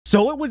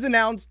So it was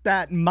announced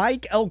that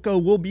Mike Elko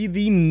will be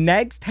the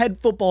next head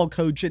football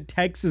coach at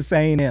Texas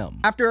A&M.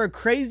 After a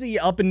crazy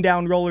up and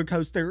down roller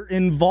coaster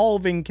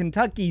involving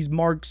Kentucky's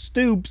Mark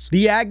Stoops,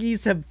 the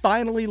Aggies have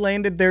finally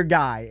landed their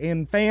guy,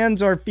 and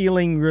fans are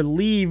feeling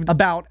relieved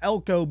about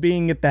Elko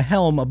being at the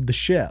helm of the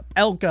ship.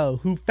 Elko,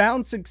 who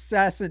found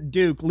success at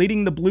Duke,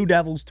 leading the Blue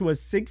Devils to a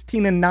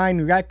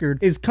 16-9 record,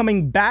 is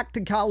coming back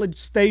to College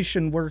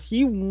Station, where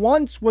he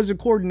once was a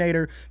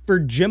coordinator for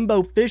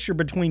Jimbo Fisher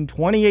between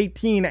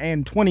 2018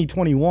 and 2021.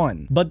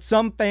 But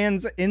some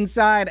fans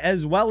inside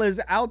as well as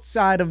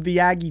outside of the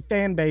Aggie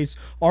fan base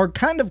are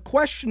kind of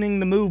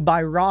questioning the move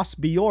by Ross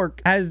Bjork,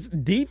 as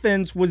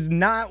defense was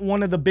not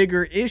one of the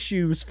bigger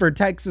issues for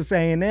Texas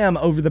A&M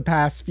over the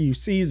past few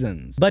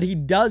seasons. But he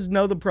does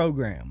know the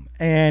program,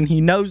 and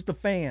he knows the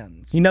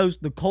fans. He knows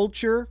the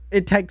culture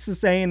at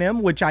Texas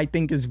A&M, which I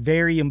think is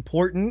very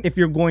important if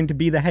you're going to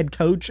be the head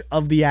coach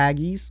of the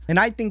Aggies. And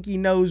I think he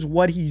knows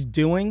what he's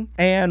doing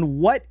and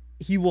what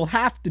he will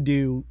have to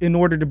do in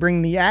order to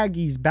bring the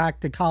Aggies back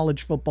to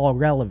college football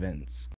relevance.